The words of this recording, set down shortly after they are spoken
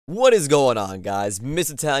What is going on, guys?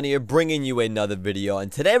 Mr.Talent here, bringing you another video,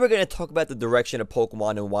 and today we're going to talk about the direction of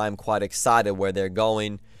Pokemon and why I'm quite excited where they're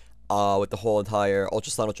going with the whole entire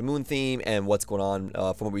Ultra Sun, Ultra Moon theme and what's going on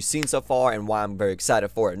from what we've seen so far and why I'm very excited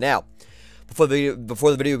for it. Now, before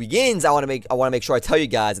the video begins, I want to make sure I tell you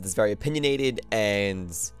guys that it's very opinionated,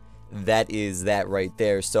 and that is that right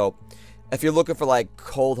there. So, if you're looking for like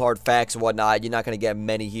cold hard facts and whatnot, you're not going to get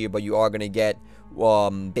many here, but you are going to get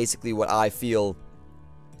basically what I feel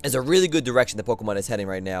is a really good direction that Pokemon is heading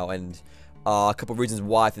right now, and a couple of reasons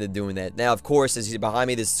why I think they're doing that. Now, of course, as you see behind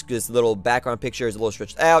me, this little background picture is a little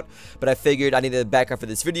stretched out, but I figured I needed a background for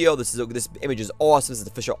this video. This image is awesome. This is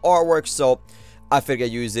official artwork, so I figured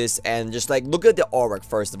I'd use this and just like look at the artwork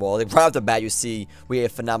first of all. Like right off the bat, you see we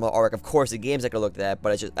have phenomenal artwork. Of course, the game's not gonna look at that,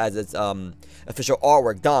 but it's just as it's official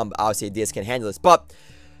artwork done. Obviously, DS can't handle this, but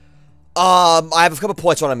I have a couple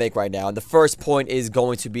points I want to make right now, and the first point is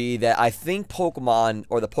going to be that I think Pokemon,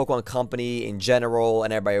 or the Pokemon Company in general,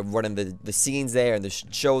 and everybody running the scenes there and the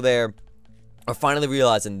show there, are finally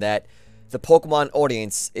realizing that the Pokemon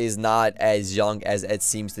audience is not as young as it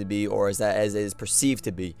seems to be, or as it is perceived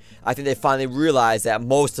to be. I think they finally realized that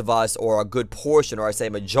most of us, or a good portion, or I say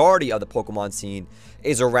majority of the Pokemon scene,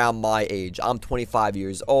 is around my age. I'm 25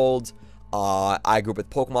 years old. I grew up with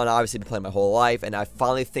Pokemon, obviously, been playing my whole life, and I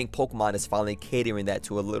finally think Pokemon is finally catering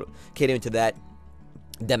to that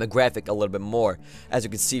demographic a little bit more. As you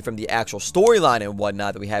can see from the actual storyline and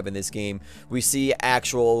whatnot that we have in this game, we see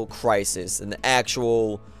actual crisis, an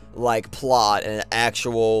actual like plot, and an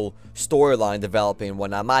actual storyline developing and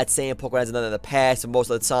whatnot. I'm not saying Pokemon has done in the past, but most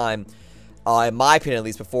of the time, in my opinion at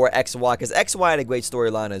least, before X and Y, because X and Y had a great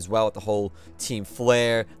storyline as well with the whole Team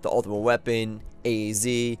Flare, the Ultimate Weapon,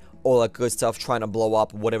 AZ, all that good stuff, trying to blow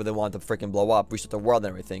up whatever they want to freaking blow up, restart the world and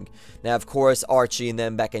everything. Now, of course, Archie and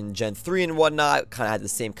them back in Gen 3 and whatnot kind of had the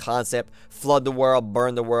same concept: flood the world,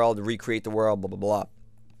 burn the world, recreate the world, blah, blah, blah.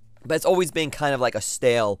 But it's always been kind of like a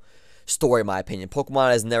stale story, in my opinion.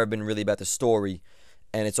 Pokemon has never been really about the story,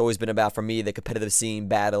 and it's always been about, for me, the competitive scene,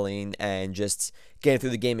 battling, and just getting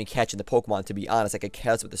through the game and catching the Pokemon, to be honest. I could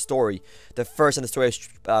care less with the story. The first time the story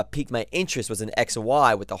piqued my interest was in X and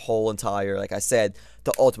Y, with the whole entire, like I said,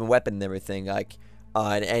 the Ultimate Weapon and everything, like,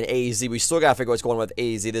 and AZ. We still gotta figure out what's going on with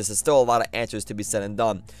AZ. There's still a lot of answers to be said and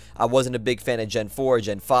done. I wasn't a big fan of Gen 4,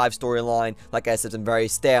 Gen 5 storyline. Like I said, it's been very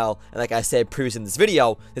stale, and like I said previously in this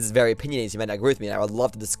video, this is very opinionated. You might not agree with me, and I would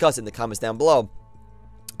love to discuss it in the comments down below.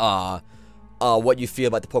 What you feel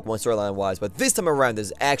about the Pokemon storyline wise, but this time around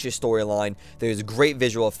there's actually a storyline, there's great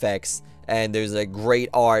visual effects, and there's a great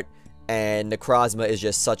art, and Necrozma is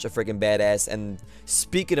just such a freaking badass. And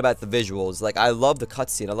speaking about the visuals, like, I love the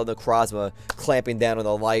cutscene. I love Necrozma clamping down on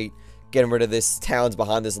the light, getting rid of this towns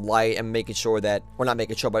behind this light, and making sure that, or not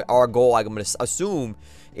making sure, but our goal, I'm going to assume,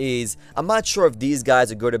 is, I'm not sure if these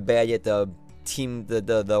guys are good or bad yet, the team,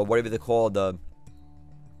 the whatever they're called, the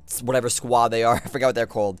whatever squad they are, I forgot what they're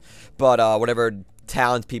called, but whatever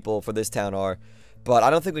talent people for this town are. But I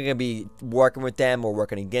don't think we're going to be working with them or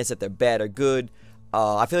working against if they're bad or good.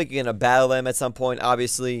 I feel like you're going to battle them at some point,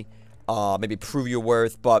 obviously, maybe prove your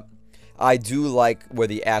worth, but I do like where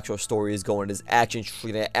the actual story is going. It is actually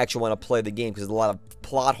intriguing. I actually want to play the game because there's a lot of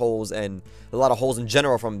plot holes and a lot of holes in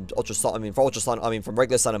general from Ultra Sun, from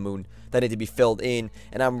regular Sun and Moon that need to be filled in,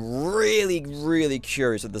 and I'm really, really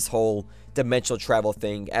curious with this whole dimensional travel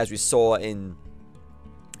thing, as we saw in,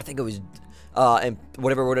 I think it was, and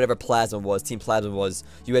whatever Plasma was, Team Plasma was.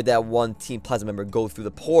 You had that one Team Plasma member go through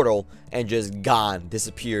the portal and just gone,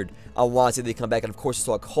 disappeared. I want to see they come back, and of course you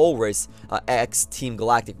saw Colress, ex-Team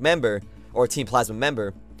Galactic member, or Team Plasma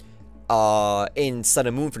member, in Sun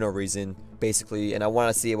and Moon for no reason, basically, and I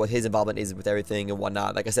want to see what his involvement is with everything and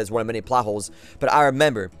whatnot. Like I said, it's one of many plot holes, but I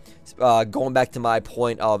remember, going back to my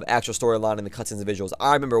point of actual storyline and the cutscenes and visuals,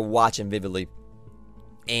 I remember watching vividly,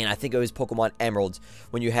 and I think it was Pokemon Emerald,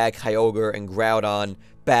 when you had Kyogre and Groudon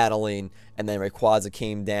battling, and then Rayquaza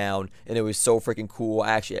came down, and it was so freaking cool.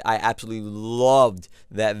 I absolutely loved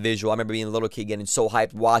that visual. I remember being a little kid getting so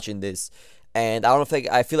hyped watching this, and I don't know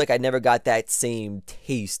if I feel like I never got that same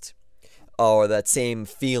taste, or that same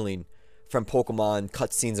feeling from Pokemon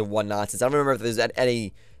cutscenes and whatnot. Since I don't remember if there's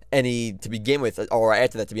any to begin with, or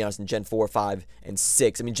after that, to be honest, in Gen 4, 5, and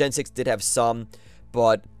 6. I mean, Gen 6 did have some,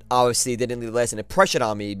 but obviously it didn't leave less an impression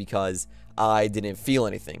on me because I didn't feel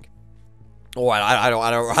anything. Or I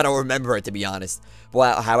don't remember it, to be honest.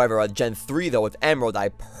 Well, however, Gen 3 though, with Emerald, I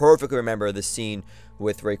perfectly remember the scene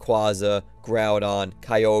with Rayquaza, Groudon,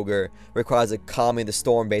 Kyogre, Rayquaza calming the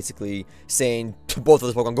storm, basically saying to both of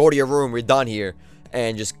those Pokemon, "Go to your room, we're done here,"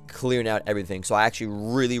 and just clearing out everything. So I actually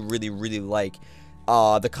really, really, really like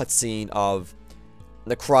the cutscene of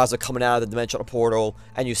the cross are coming out of the dimensional portal,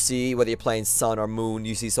 and you see, whether you're playing Sun or Moon,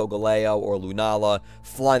 you see Solgaleo or Lunala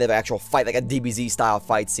flying their actual fight, like a DBZ style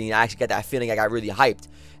fight scene. I actually get that feeling. I got really hyped,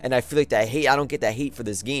 and I feel like that hate, I don't get that hate for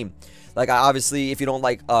this game. Like, obviously, if you don't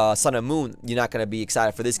like Sun and Moon, you're not going to be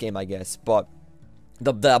excited for this game, I guess, but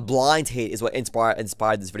the blind hate is what inspired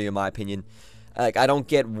this video, in my opinion. Like, I don't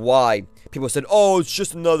get why people said, oh, it's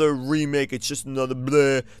just another remake, it's just another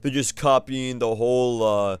bleh, they're just copying the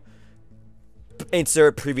whole,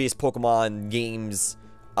 insert previous Pokemon games,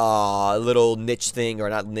 little niche thing, or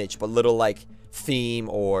not niche, but little, like, theme,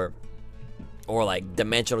 or like,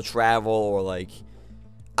 dimensional travel, or, like,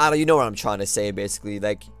 I don't, you know what I'm trying to say, basically.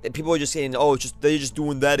 Like, people are just saying, oh, they're just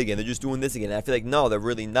doing that again, they're just doing this again, and I feel like, no, they're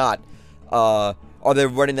really not. Are they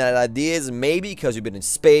running out of ideas? Maybe, because we've been in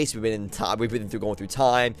space, we've been in time, we've been going through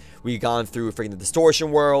time, we've gone through freaking the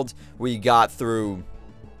distortion world, we got through,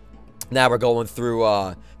 now we're going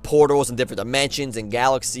through, portals and different dimensions and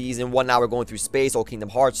galaxies and whatnot. We're going through space, old Kingdom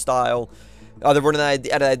Hearts style. Are they running out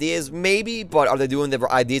of ideas? Maybe, but are they doing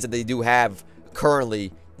the ideas that they do have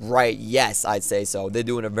currently right? Yes, I'd say so. They're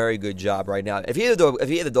doing a very good job right now. If you hear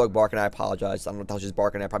the dog barking, I apologize. I don't know if that's just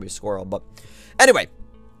barking. Probably a squirrel, but anyway.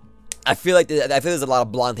 I feel like there's a lot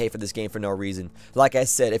of blind hate for this game for no reason. Like I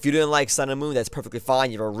said, if you didn't like Sun and Moon, that's perfectly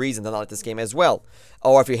fine. You have a reason to not like this game as well.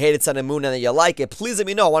 Or if you hated Sun and Moon and then you like it, please let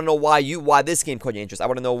me know. I want to know why this game caught your interest. I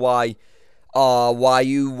want to know why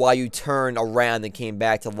you turned around and came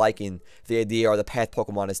back to liking the idea or the path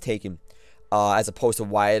Pokemon has taken, as opposed to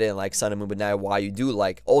why I didn't like Sun and Moon, but now why you do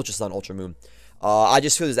like Ultra Sun, Ultra Moon. I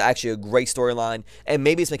just feel there's actually a great storyline, and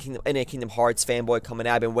maybe it's my Kingdom Hearts fanboy coming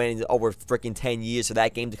out. I've been waiting over freaking 10 years for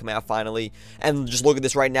that game to come out finally, and just look at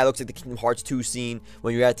this right now. It looks like the Kingdom Hearts 2 scene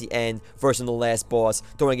when you're at the end, versus the last boss.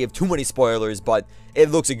 Don't want to give too many spoilers, but it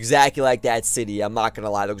looks exactly like that city. I'm not gonna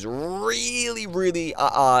lie, it looks really, really,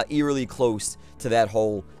 eerily close to that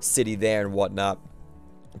whole city there and whatnot.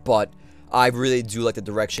 But I really do like the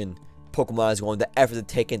direction Pokemon is going, the effort to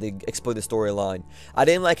take in to explain the storyline. I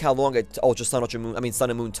didn't like how long Ultra Sun, Sun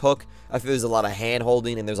and Moon took. I feel there's a lot of hand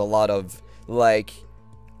holding and there's a lot of, like,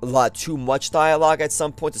 a lot too much dialogue at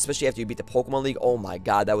some points, especially after you beat the Pokemon League. Oh my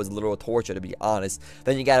god, that was literal torture, to be honest.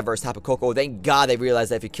 Then you gotta verse Tapu Koko. Thank god they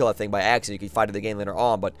realized that if you kill that thing by accident, you can fight it again later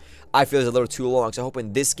on, but I feel it's a little too long. So I hope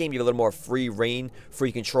in this game you have a little more free reign,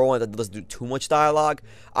 free control, and it doesn't do too much dialogue.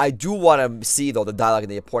 I do want to see, though, the dialogue in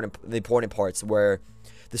the important parts where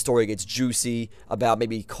the story gets juicy about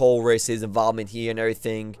maybe Colress's, his involvement here and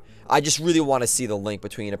everything. I just really want to see the link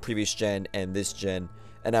between a previous gen and this gen.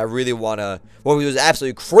 And I really want to... Well, it was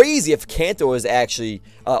absolutely crazy if Kanto was actually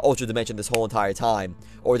Ultra Dimension this whole entire time.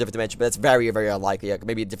 Or a different dimension, but that's very, very unlikely.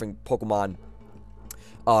 Maybe different Pokemon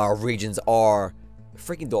regions are...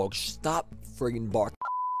 Freaking dog, stop friggin' bark.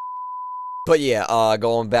 But yeah,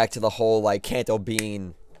 going back to the whole, like, Kanto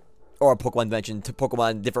being... or a Pokemon dimension, to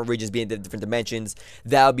Pokemon different regions being different dimensions,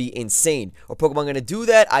 that would be insane. Are Pokemon going to do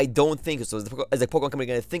that? I don't think so. Is the Pokemon company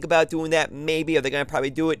going to think about doing that? Maybe. Are they going to probably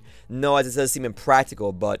do it? No, as it does seem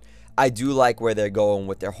impractical, but I do like where they're going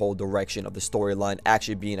with their whole direction of the storyline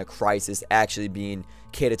actually being a crisis, actually being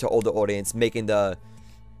catered to older audience, making the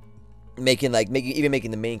making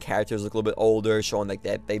the main characters look a little bit older, showing like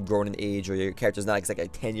that they've grown in age, or your character's not like a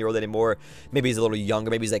 10-year-old anymore. Maybe he's a little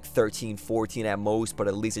younger, maybe he's like 13, 14 at most, but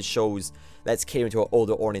at least it shows that's catering to an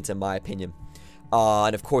older audience, in my opinion.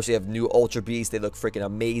 And of course we have new Ultra Beasts. They look freaking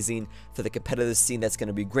amazing. For the competitive scene, that's going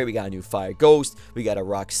to be great. We got a new Fire Ghost, we got a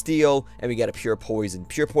Rock Steel, and we got a Pure Poison.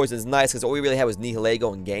 Pure Poison is nice because all we really had was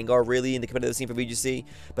Nihilego and Gengar really in the competitive scene for VGC,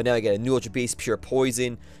 but now we got a new Ultra Beast, Pure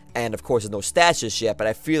Poison, and of course there's no stats just yet, but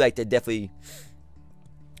I feel like they're definitely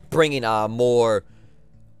bringing more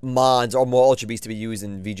Mons or more Ultra Beasts to be used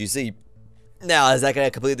in VGC. Now, is that going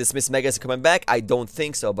to completely dismiss Megas coming back? I don't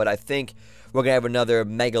think so, but I think we're going to have another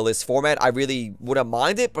Mega List format. I really wouldn't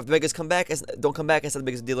mind it, but if Megas don't come back, it's not the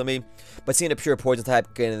biggest deal to me. But seeing a pure Poison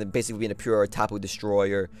type and basically being a pure Tapu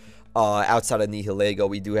Destroyer outside of Nihilego,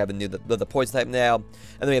 we do have the Poison type now. And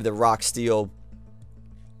then we have the Rock Steel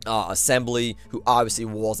Assembly, who obviously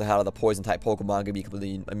walls the hell out of the Poison type Pokemon, gonna be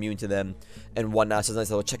completely immune to them and whatnot. So it's a nice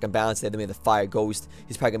little check and balance there. Then we have the Fire Ghost.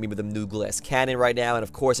 He's probably gonna be with the new Glass Cannon right now, and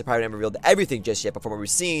of course they probably haven't revealed everything just yet. But from what we've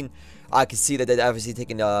seen, I can see that they're obviously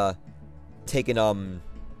taking the competitive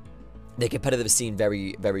scene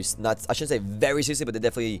very, very, not, I shouldn't say very seriously, but they're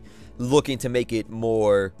definitely looking to make it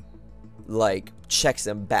more like checks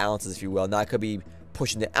and balances, if you will. Now I could be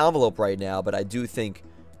pushing the envelope right now, but I do think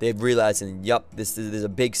they've realized, and yup, there's a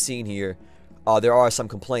big scene here. There are some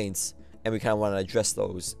complaints, and we kind of want to address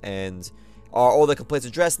those. And are all the complaints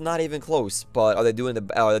addressed? Not even close. But are they doing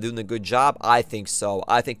a good job? I think so.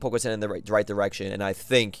 I think Pokemon's in the right direction, and I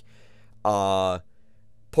think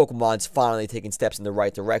Pokemon's finally taking steps in the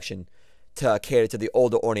right direction to cater to the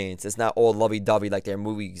older audience. It's not all lovey-dovey like their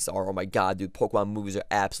movies are. Oh my god, dude, Pokemon movies are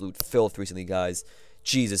absolute filth recently, guys.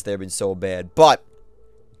 Jesus, they've been so bad. But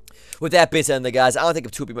with that being said, guys, I don't think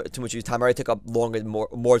too much of your time. I already took up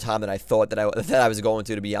more time than I thought that I was going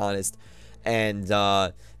to be honest. And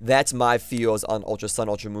that's my feels on Ultra Sun,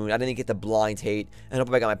 Ultra Moon. I didn't get the blind hate, and I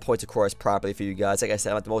hope I got my points across properly for you guys. Like I said,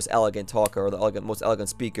 I'm not the most elegant talker or the most elegant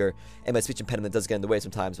speaker, and my speech impediment does get in the way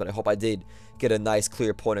sometimes, but I hope I did get a nice,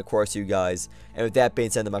 clear point across to you guys. And with that being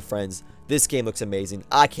said, my friends, this game looks amazing.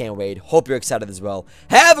 I can't wait. Hope you're excited as well.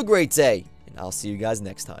 Have a great day, and I'll see you guys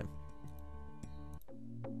next time.